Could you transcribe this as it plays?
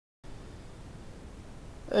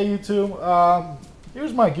Hey YouTube,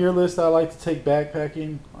 here's my gear list I like to take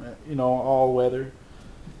backpacking, all weather.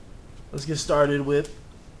 Let's get started with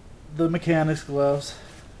the mechanics gloves.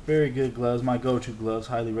 Very good gloves, my go-to gloves,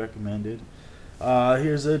 highly recommended.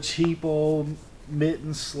 Here's a cheap old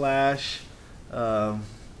mitten slash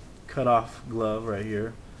cut off glove right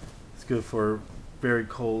here. It's good for very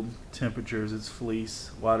cold temperatures. It's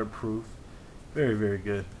fleece, waterproof, very, very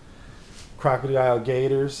good. Crocodile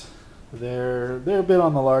gaiters. They're a bit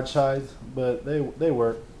on the large side, but they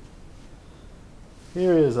work.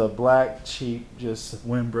 Here is a black, cheap, just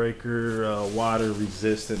windbreaker, water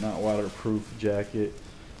resistant, not waterproof jacket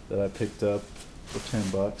that I picked up for 10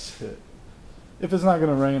 bucks. If it's not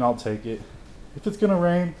gonna rain, I'll take it. If it's gonna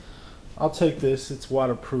rain, I'll take this. It's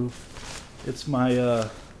waterproof. It's my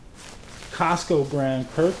Costco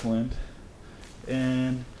brand Kirkland,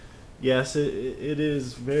 and yes, it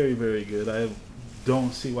is very, very good. I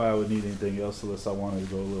don't see why I would need anything else unless I wanted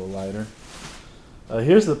to go a little lighter.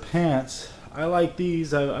 Here's the pants. I like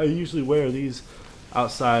these. I usually wear these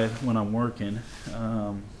outside when I'm working,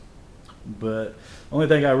 but the only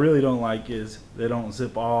thing I really don't like is they don't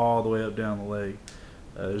zip all the way up down the leg.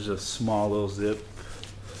 There's just a small little zip,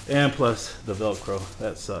 and plus the Velcro.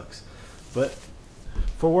 That sucks. But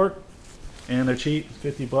for work, and they're cheap,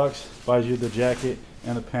 50 bucks, buys you the jacket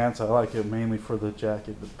and the pants. I like it mainly for the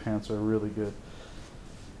jacket. The pants are really good.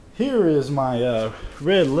 Here is my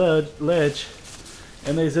red ledge,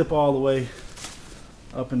 and they zip all the way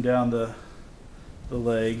up and down the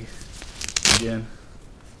leg. Again,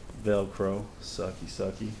 Velcro,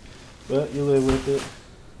 sucky, but you live with it.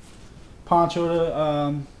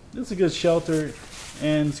 Poncho, it's a good shelter,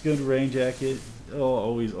 and it's a good rain jacket. It'll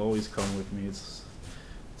always come with me. It's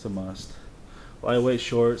a must. Lightweight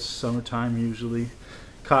shorts, summertime usually.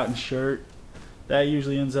 Cotton shirt. That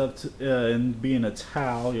usually ends up in being a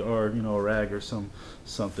towel or a rag or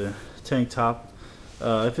something. Tank top.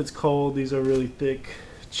 If it's cold, these are really thick,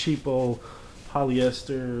 cheapo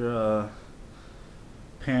polyester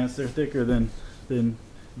pants. They're thicker than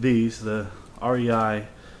these, the REI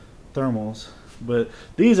thermals. But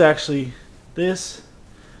these actually, this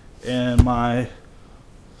and my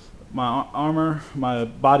armor, my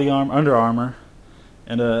body armor, Under Armour,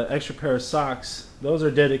 and an extra pair of socks. Those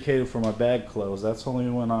are dedicated for my bag clothes. That's only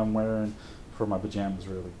when I'm wearing for my pajamas,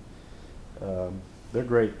 really. They're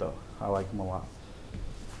great though. I like them a lot.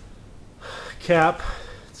 Cap.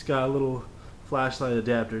 It's got a little flashlight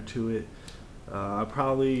adapter to it.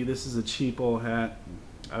 This is a cheap old hat.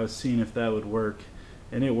 I was seeing if that would work,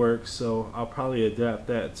 and it works. So I'll probably adapt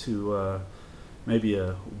that to maybe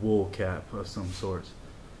a wool cap of some sort.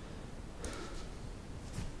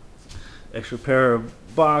 Extra pair of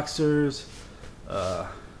boxers,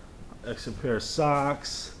 extra pair of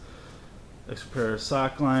socks, extra pair of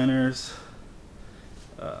sock liners.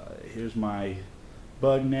 Here's my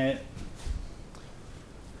bug net,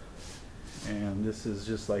 and this is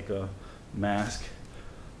just like a mask,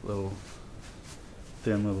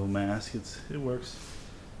 thin little mask. It works.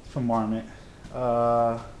 It's from Marmot.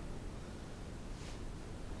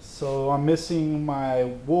 So I'm missing my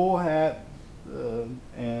wool hat.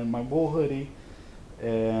 And my wool hoodie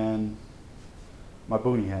and my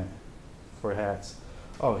boonie hat for hats.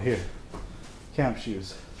 Oh, here, camp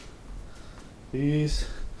shoes. These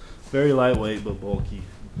very lightweight but bulky.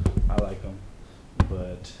 I like them,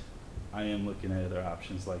 but I am looking at other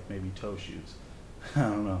options like maybe toe shoes. I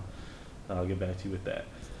don't know. I'll get back to you with that.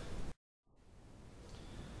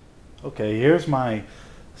 Okay, here's my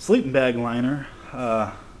sleeping bag liner,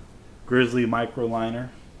 Grizzly micro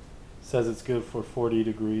liner. Says it's good for 40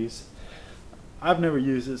 degrees. I've never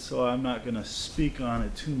used it, so I'm not going to speak on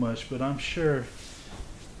it too much, but I'm sure,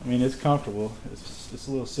 it's comfortable. It's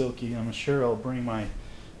a little silky. I'm sure it'll bring my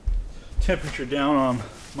temperature down on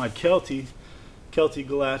my Kelty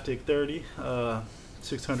Galactic 30,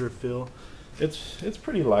 600 fill. It's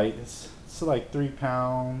pretty light. It's like 3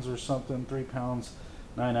 pounds or something, 3 pounds,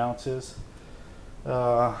 9 ounces.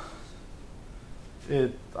 I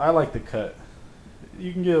like the cut.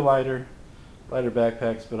 You can get lighter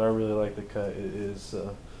backpacks, but I really like the cut. It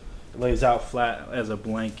lays out flat as a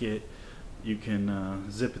blanket. You can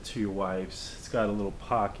zip it to your wife's. It's got a little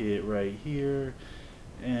pocket right here,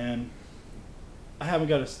 and I haven't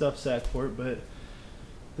got a stuff sack for it, but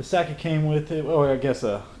the sack it came with it, I guess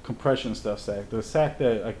a compression stuff sack. The sack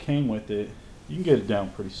that I came with it, you can get it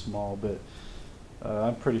down pretty small, but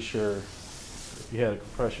I'm pretty sure if you had a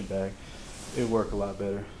compression bag, it would work a lot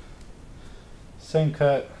better. Same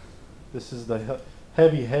cut. This is the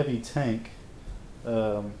heavy tank.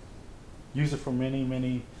 Use it for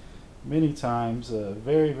many times.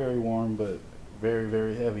 Very, very warm, but very,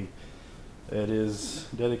 very heavy. It is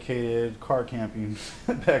dedicated car camping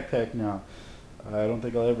backpack now. I don't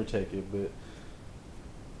think I'll ever take it, but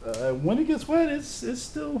when it gets wet, it's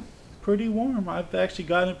still pretty warm. I've actually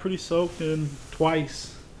gotten it pretty soaked in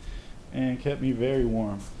twice and kept me very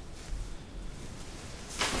warm.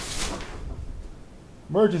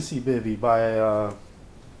 Emergency bivy by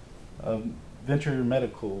Venture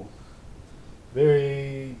Medical.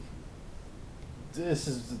 This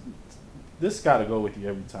got to go with you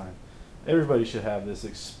every time. Everybody should have this,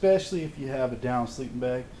 especially if you have a down sleeping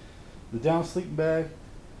bag. The down sleeping bag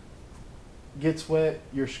gets wet,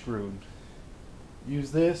 you're screwed.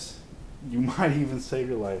 Use this, you might even save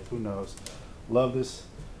your life. Who knows? Love this.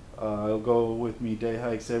 It'll go with me day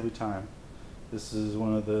hikes every time. This is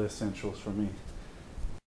one of the essentials for me.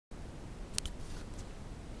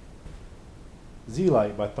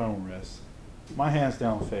 Z-lite by Thermarest. My hands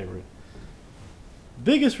down favorite.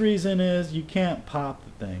 Biggest reason is you can't pop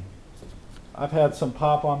the thing. I've had some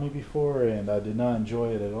pop on me before and I did not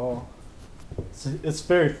enjoy it at all. It's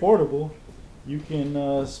very affordable. You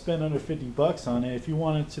can spend under 50 bucks on it. If you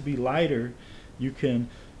want it to be lighter, you can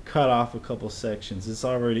cut off a couple sections. It's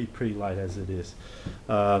already pretty light as it is.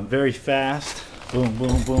 Very fast. Boom,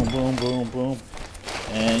 boom, boom, boom, boom, boom.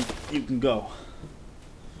 And you can go.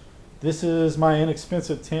 This is my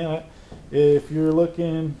inexpensive tent. If you're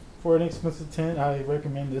looking for an expensive tent, I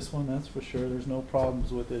recommend this one, that's for sure. There's no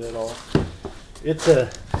problems with it at all. It's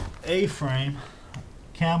a A-frame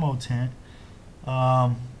camo tent.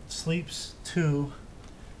 Sleeps 2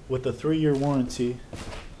 with a 3-year warranty.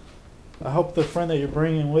 I hope the friend that you're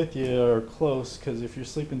bringing with you are close, because if you're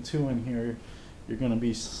sleeping 2 in here, you're going to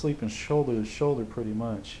be sleeping shoulder to shoulder pretty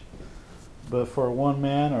much. But for one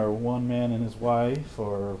man, or one man and his wife,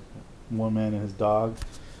 or one man and his dog,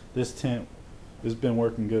 this tent has been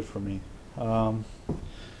working good for me.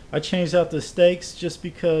 I changed out the stakes just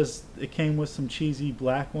because it came with some cheesy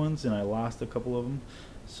black ones and I lost a couple of them,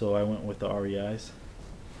 so I went with the REIs.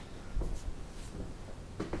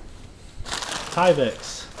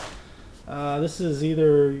 Tyvek. This is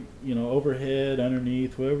either, you know, overhead,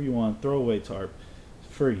 underneath, whatever you want. Throwaway tarp,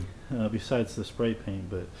 free. Besides the spray paint,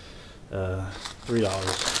 but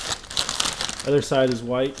 $3. Other side is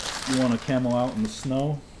white. You want to camo out in the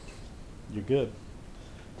snow, you're good.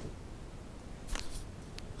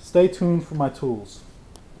 Stay tuned for my tools.